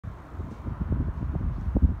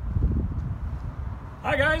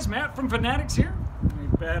Hi guys, Matt from Fanatics here.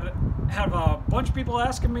 We've have a bunch of people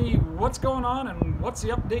asking me what's going on and what's the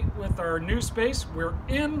update with our new space.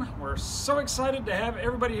 We're so excited to have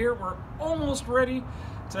everybody here. We're almost ready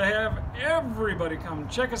to have everybody come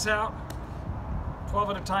check us out. 12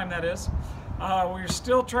 at a time, that is. We're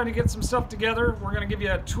still trying to get some stuff together. We're going to give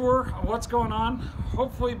you a tour of what's going on.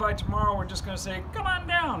 Hopefully by tomorrow we're just going to say, come on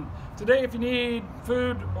down. Today if you need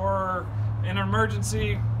food or an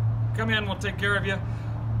emergency, come in, we'll take care of you.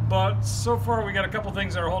 But so far we got a couple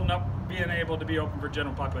things that are holding up being able to be open for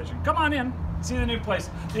general population. Come on in, see the new place.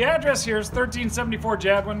 The address here is 1374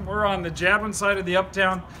 Jadwin. We're on the Jadwin side of the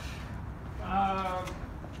Uptown.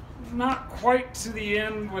 Not quite to the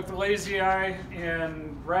end with the Lazy Eye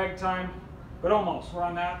and Ragtime, but almost. We're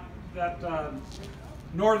on that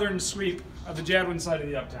northern sweep of the Jadwin side of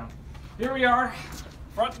the Uptown. Here we are,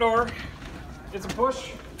 front door. It's a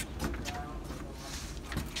push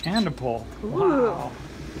and a pull. Wow.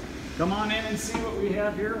 Come on in and see what we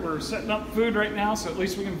have here. We're setting up food right now, so at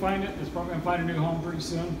least we can find it. It's probably going to find a new home pretty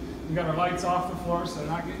soon. We've got our lights off the floor, so they're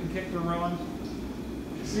not getting kicked or ruined.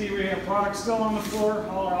 You see we have products still on the floor.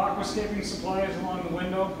 All our aquascaping supplies along the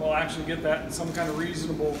window. We'll actually get that in some kind of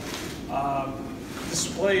reasonable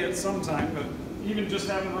display at some time, but even just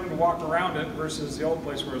having room to walk around it versus the old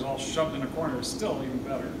place where it was all shoved in a corner is still even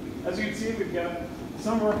better. As you can see, we've got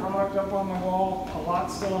some of our product up on the wall, a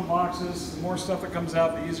lot still in boxes. The more stuff that comes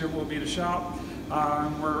out, the easier it will be to shop.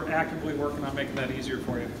 We're actively working on making that easier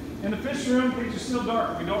for you. In the fish room, things are still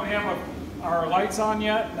dark. We don't have our lights on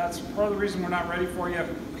yet. That's part of the reason we're not ready for you.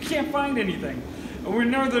 We can't find anything. We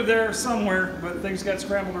know they're there somewhere, but things got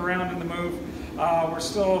scrambled around in the move. We're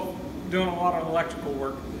still doing a lot of electrical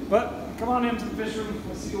work. But come on into the fish room.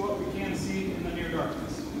 Let's see what we can see in the near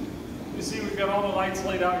darkness. You see we've got all the lights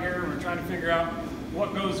laid out here, and we're trying to figure out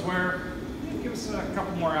what goes where. Give us a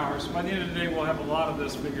couple more hours. By the end of the day, we'll have a lot of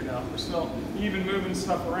this figured out. We're still even moving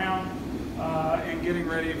stuff around and getting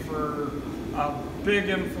ready for a big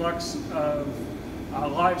influx of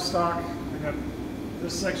livestock.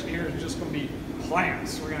 This section here is just going to be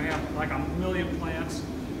plants. We're going to have like 1 million plants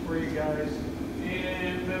for you guys.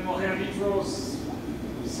 And then we'll have each row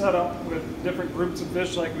set up with different groups of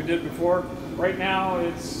fish like we did before. Right now,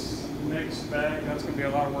 it's a mixed bag. That's going to be a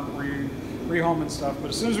lot of work rehoming stuff, but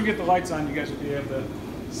as soon as we get the lights on, you guys will be able to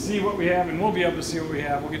see what we have, and we'll be able to see what we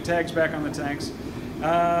have. We'll get tags back on the tanks.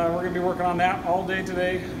 We're going to be working on that all day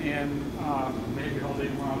today, and maybe all day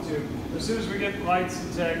tomorrow too. As soon as we get lights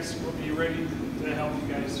and tags, we'll be ready to help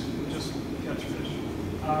you guys just catch fish.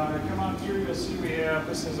 Come on through, you'll see we have,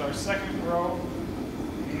 this is our second row,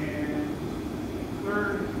 and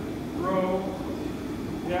third row.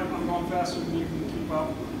 Yeah, I'm going faster than you can keep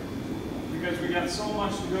up, because we got so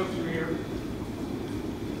much to go through here.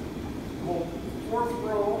 Well, fourth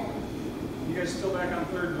row, you guys still back on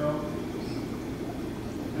third row.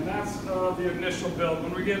 And that's the initial build.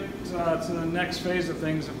 When we get to the next phase of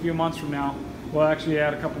things a few months from now, we'll actually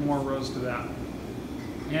add a couple more rows to that.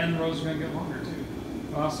 And the rows are going to get longer too.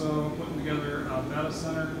 We're also putting together a betta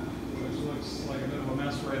center, which looks like a bit of a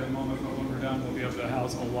mess right at the moment, but when we're done, we'll be able to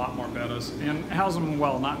house a lot more bettas. And house them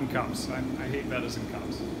well, not in cups. I hate bettas in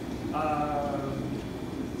cups.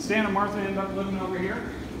 Stan and Martha end up living over here.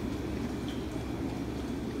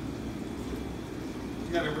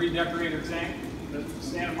 We got a redecorator tank.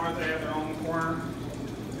 Stan and Martha have their own corner.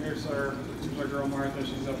 Here's our girl Martha.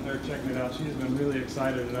 She's up there checking it out. She's been really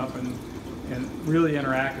excited and up and really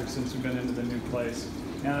interactive since we've been into the new place.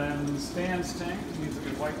 And Stan's tank needs a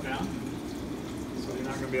good wipe down, so you're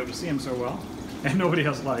not going to be able to see him so well. And nobody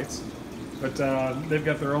has lights. But they've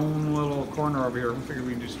got their own little corner over here. We figured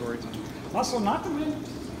we can do story time. Also, not to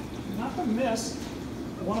miss,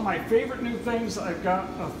 one of my favorite new things, I've got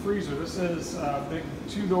a freezer. This is a big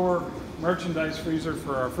 2-door merchandise freezer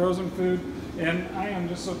for our frozen food. And I am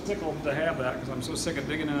just so tickled to have that because I'm so sick of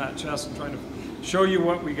digging in that chest and trying to show you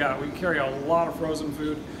what we got. We carry a lot of frozen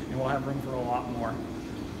food, and we'll have room for a lot more.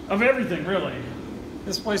 Of everything, really.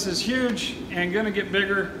 This place is huge and going to get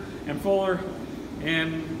bigger and fuller.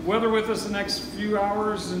 And weather with us the next few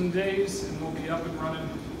hours and days, and we'll be up and running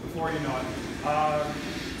before you know it.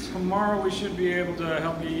 Tomorrow we should be able to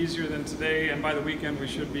help you easier than today, and by the weekend we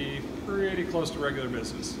should be pretty close to regular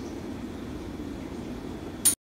business.